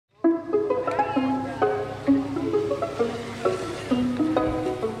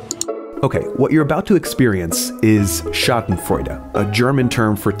Okay, what you're about to experience is Schadenfreude, a German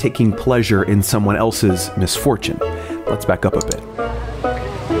term for taking pleasure in someone else's misfortune. Let's back up a bit.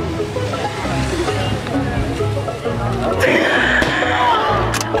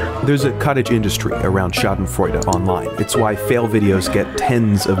 There's a cottage industry around Schadenfreude online. It's why fail videos get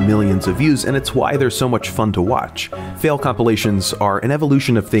tens of millions of views, and it's why they're so much fun to watch. Fail compilations are an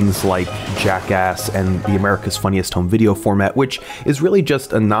evolution of things like Jackass and the America's Funniest Home Video format, which is really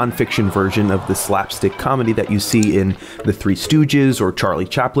just a non-fiction version of the slapstick comedy that you see in The Three Stooges or Charlie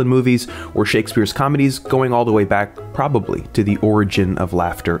Chaplin movies or Shakespeare's comedies, going all the way back probably to the origin of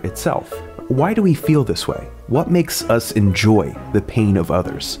laughter itself. Why do we feel this way? What makes us enjoy the pain of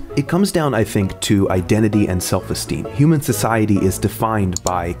others? It comes down, I think, to identity and self-esteem. Human society is defined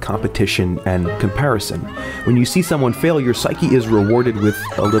by competition and comparison. When you see someone fail, your psyche is rewarded with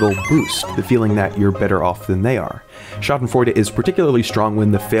a little boost, the feeling that you're better off than they are. Schadenfreude is particularly strong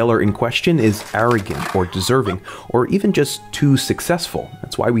when the failure in question is arrogant or deserving, or even just too successful.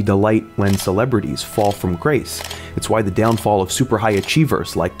 That's why we delight when celebrities fall from grace. It's why the downfall of super high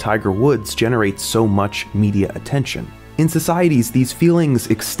achievers like Tiger Woods generates so much media attention. In societies, these feelings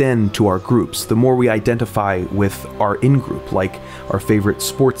extend to our groups. The more we identify with our in-group, like our favorite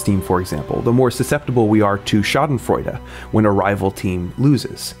sports team, for example, the more susceptible we are to Schadenfreude when a rival team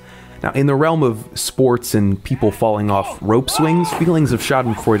loses. Now, in the realm of sports and people falling off rope swings, feelings of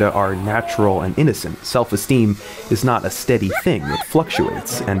Schadenfreude are natural and innocent. Self-esteem is not a steady thing, it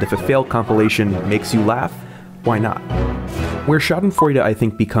fluctuates, and if a failed compilation makes you laugh, why not? Where Schadenfreude, I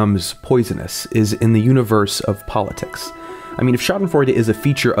think, becomes poisonous is in the universe of politics. I mean, if Schadenfreude is a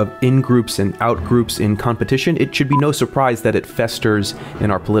feature of in-groups and out-groups in competition, it should be no surprise that it festers in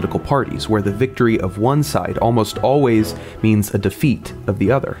our political parties, where the victory of one side almost always means a defeat of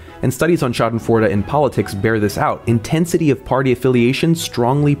the other. And studies on Schadenfreude in politics bear this out. Intensity of party affiliation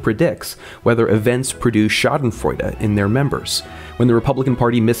strongly predicts whether events produce Schadenfreude in their members. When the Republican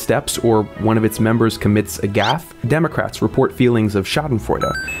Party missteps or one of its members commits a gaffe, Democrats report feelings of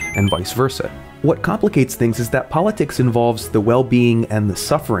Schadenfreude, and vice versa. What complicates things is that politics involves the well-being and the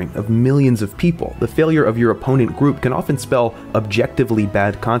suffering of millions of people. The failure of your opponent group can often spell objectively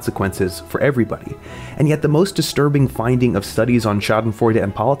bad consequences for everybody. And yet the most disturbing finding of studies on Schadenfreude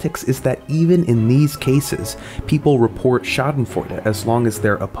and politics is that even in these cases, people report Schadenfreude as long as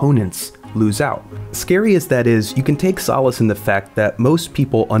their opponents lose out. Scary as that is, you can take solace in the fact that most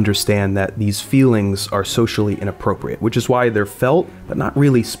people understand that these feelings are socially inappropriate, which is why they're felt but not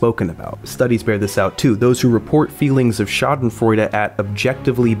really spoken about. Studies bear this out too. Those who report feelings of Schadenfreude at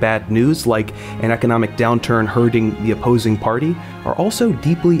objectively bad news, like an economic downturn hurting the opposing party, are also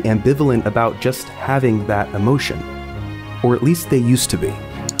deeply ambivalent about just having that emotion. Or at least they used to be.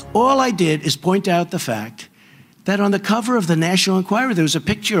 All I did is point out the fact that on the cover of the National Enquirer, there was a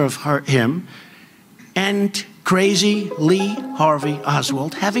picture of him and crazy Lee Harvey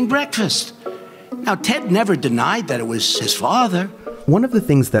Oswald having breakfast. Now, Ted never denied that it was his father. One of the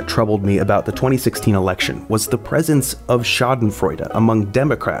things that troubled me about the 2016 election was the presence of Schadenfreude among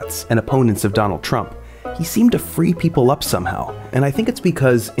Democrats and opponents of Donald Trump. He seemed to free people up somehow, and I think it's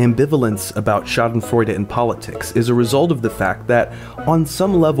because ambivalence about Schadenfreude in politics is a result of the fact that, on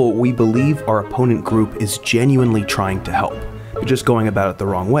some level, we believe our opponent group is genuinely trying to help, but just going about it the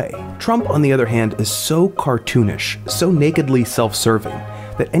wrong way. Trump, on the other hand, is so cartoonish, so nakedly self-serving,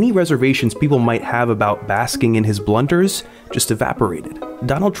 that any reservations people might have about basking in his blunders just evaporated.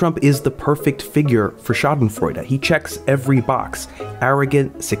 Donald Trump is the perfect figure for Schadenfreude. He checks every box.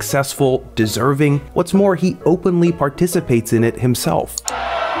 Arrogant, successful, deserving. What's more, he openly participates in it himself.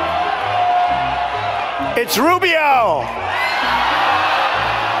 It's Rubio!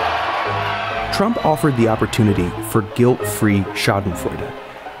 Trump offered the opportunity for guilt-free Schadenfreude.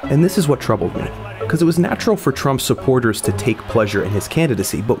 And this is what troubled me. Because it was natural for Trump's supporters to take pleasure in his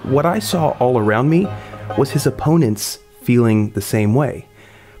candidacy, but what I saw all around me was his opponents feeling the same way.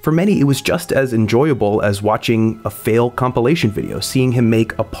 For many, it was just as enjoyable as watching a fail compilation video, seeing him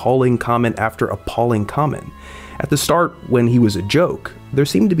make appalling comment after appalling comment. At the start, when he was a joke, there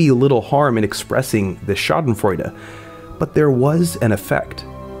seemed to be little harm in expressing the Schadenfreude, but there was an effect,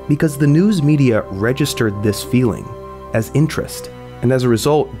 because the news media registered this feeling as interest, and as a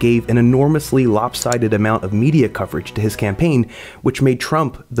result gave an enormously lopsided amount of media coverage to his campaign, which made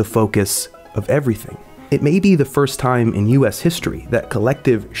Trump the focus of everything. It may be the first time in US history that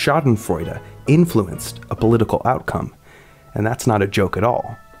collective Schadenfreude influenced a political outcome, and that's not a joke at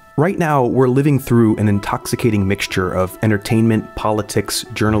all. Right now, we're living through an intoxicating mixture of entertainment, politics,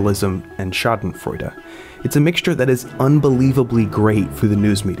 journalism, and Schadenfreude. It's a mixture that is unbelievably great for the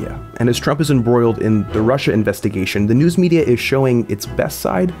news media. And as Trump is embroiled in the Russia investigation, the news media is showing its best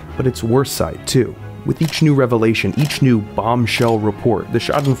side, but its worst side too. With each new revelation, each new bombshell report, the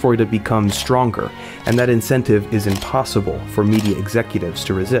Schadenfreude becomes stronger, and that incentive is impossible for media executives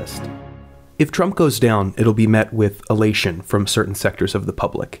to resist. If Trump goes down, it'll be met with elation from certain sectors of the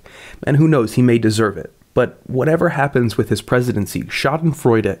public. And who knows, he may deserve it. But whatever happens with his presidency,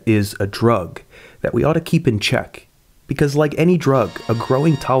 Schadenfreude is a drug that we ought to keep in check. Because like any drug, a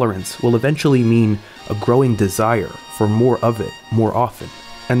growing tolerance will eventually mean a growing desire for more of it more often.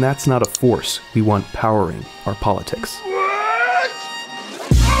 And that's not a force we want powering our politics.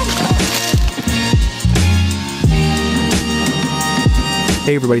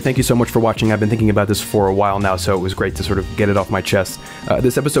 Hey everybody, thank you so much for watching. I've been thinking about this for a while now, so it was great to sort of get it off my chest.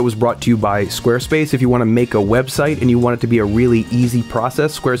 This episode was brought to you by Squarespace. If you want to make a website and you want it to be a really easy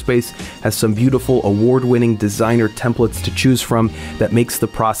process, Squarespace has some beautiful award-winning designer templates to choose from that makes the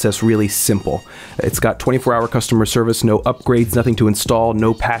process really simple. It's got 24-hour customer service, no upgrades, nothing to install,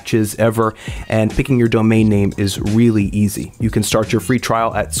 no patches ever, and picking your domain name is really easy. You can start your free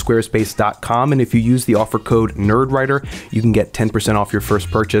trial at squarespace.com, and if you use the offer code NERDWRITER, you can get 10% off your first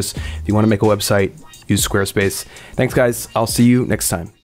purchase. If you want to make a website, use Squarespace. Thanks guys, I'll see you next time.